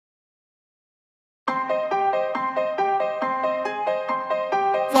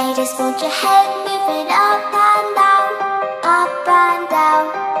just want your head moving up and down, up and down,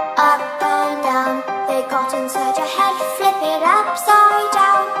 up and down. They got inside your head, flip it upside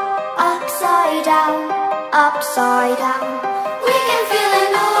down, upside down, upside down. We can feel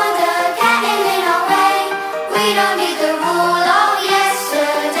an order getting in our way. We don't need the rule of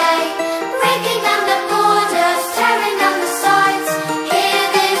yesterday. Breaking down the borders, tearing down the sides. Hear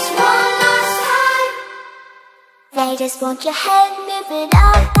this one last time. They just want your head moving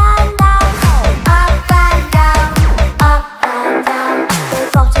up and down, up and down, up and down. They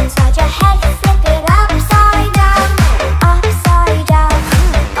got inside your head, flip it upside down, upside down,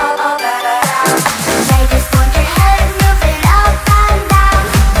 up and down. They just want your head moving up and down,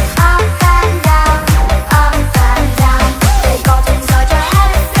 up and down, up and down. They got inside your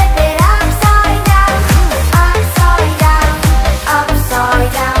head, flip it upside down,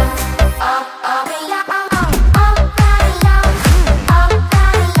 upside down, upside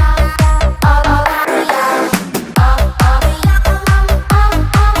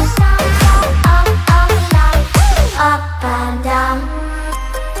down, up and down.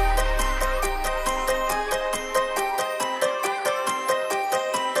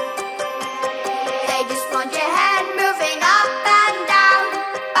 They just want your head moving up and down,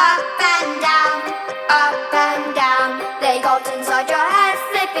 up and down, up and down. They got inside your head,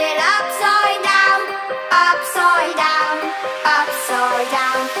 flip it upside down, upside down, upside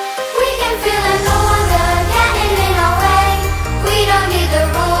down. We can feel an order getting in our way. We don't need the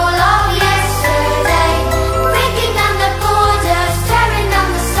rule of yesterday. Breaking down the borders, tearing down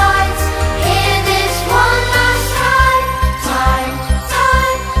the sides. Hear this one last time. Time,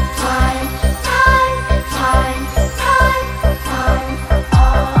 time, time, time, time, time, time.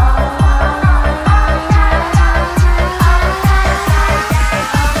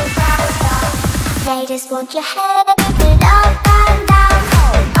 They just want your head moving up and down,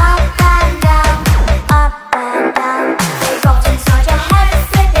 up and down, up and down. They got inside your head,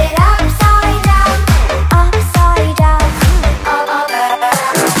 flip it upside down, upside down, up and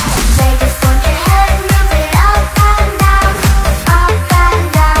down. They just want your head moving up and down, up and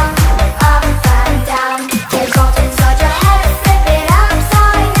down, up and down. They got inside your head, flip it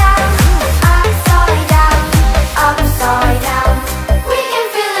upside down, upside down, upside down. We can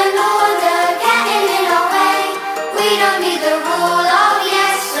feel an order getting in our way. We don't need the rule of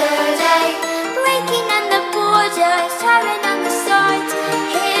yesterday. Breaking down the borders, tearing down the sides.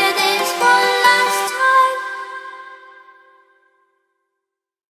 Hear this one last time.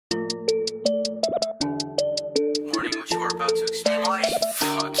 Morning, what you are about to experience.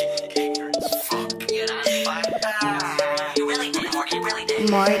 Fucking ignorance. Fuck. You really did, Morty. You really did.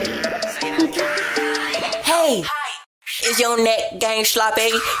 Hey, is your neck game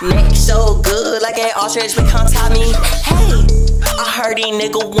sloppy? Neck so good like an ostrich become top me. Hey, I heard these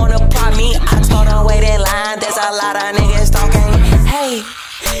niggas wanna pop me. I told them wait in line, there's a lot of niggas talking. Hey,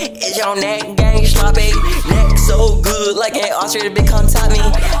 is your neck game sloppy? Neck so good like an ostrich become top me.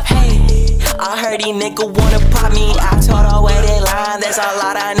 Hey, I heard these niggas wanna pop me. I told them wait in line, there's a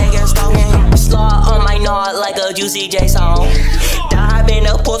lot of niggas talking. Slaw on my nod like a Juicy J song. Dive in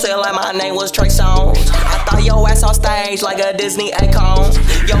the pussy like my name was Trey Songz. I thought your ass on stage like a Disney icon.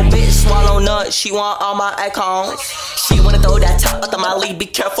 Yo bitch swallow nuts, she want all my icons. She wanna throw that top up to my lead, be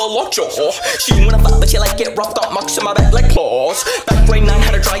careful, watch your. She wanna fuck but she like get roughed up, marks in my back like claws. Back way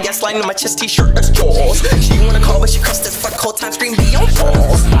 900 dry gas line in my chest t-shirt, that's jaws. She wanna call but she cussed as fuck, whole time scream be on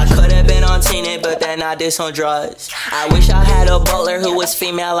pause. I could've been on Tenet but then I did some drugs. I wish I had a butler who was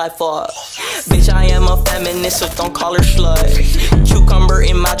female like fuck. Bitch I am a feminist so don't call her slut. Cucumber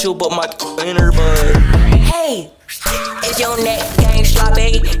in my chew but my in her butt. Hey, is your neck game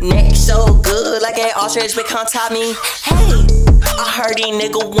sloppy? Neck so good like an ostrich become top me. Hey, I heard these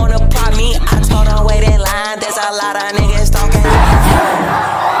niggas wanna pop me. I told them wait in line, there's a lot of niggas talking.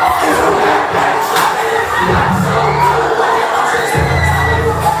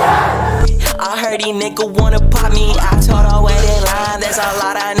 I heard these niggas wanna pop me. I told her wait in line, there's a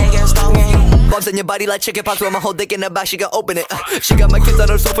lot of niggas talking. Bumps in your body like chicken pox, with my whole dick in the back, she can open it. She got my kids on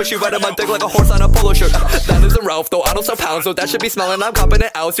her sofa, she riding my dick like a horse on a polo shirt. That isn't Ralph, though I don't sell pounds, so that should be smelling, I'm copping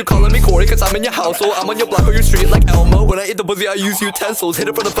it out. You calling me Corey, cause I'm in your household. I'm on your block or your street like Elmo. When I eat the pussy, I use utensils. Hit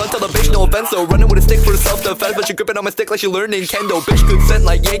it from the front, tell the bitch no offense, though. Running with a stick for self-defense, but she gripping on my stick like she learning kendo. Bitch good scent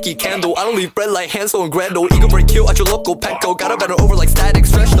like Yankee Candle. I don't leave bread like Hansel and Gretel. Eagle break cute at your local Petco. Got a better over like static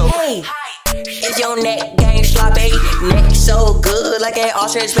stretch, though. Hey, is your neck game sloppy? Neck so good like an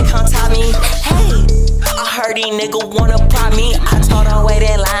ostrich become top me. Hey, I heard these niggas wanna pop me. I told them wait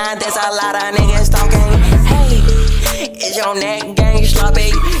in line, there's a lot of niggas talking. Hey, is your neck game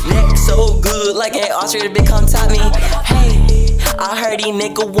sloppy? Neck so good like an ostrich become top me. Hey, I heard these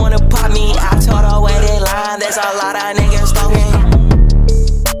niggas wanna pop me. I told her wait in line, there's a lot of niggas talking.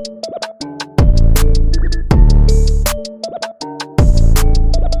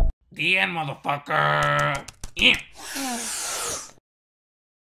 The end, motherfucker. Yeah.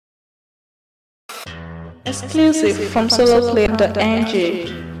 Exclusive from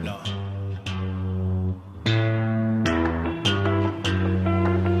soloplay.ng.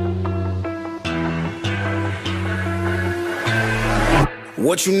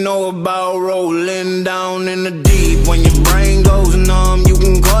 What you know about rolling down in the deep? When your brain goes numb, you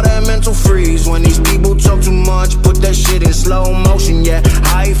can call that mental freeze. When these people talk too much, put that shit in slow motion. Yeah,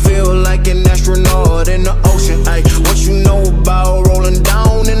 I feel like an astronaut in the ocean. Ay, what you know about rolling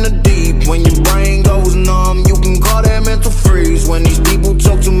down in the deep? When your brain goes numb, you can call that mental freeze. When these people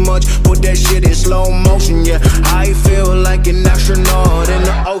talk too much, put that shit in slow motion. Yeah, I feel like an astronaut in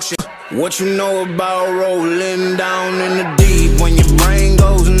the ocean. What you know about rolling down in the deep? When your brain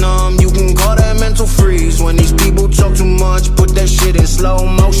goes numb, you can call that mental freeze. When these people talk too much, put that shit in slow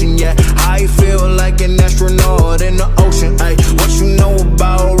motion. Yeah, I feel like an astronaut in the ocean. Ay, what you know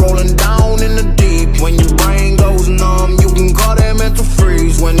about rolling down in the deep? When your brain goes numb, you can call that mental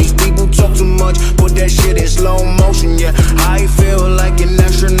freeze. When these people talk too much, put that shit in slow motion. Yeah, I feel like an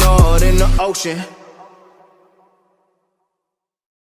astronaut in the ocean.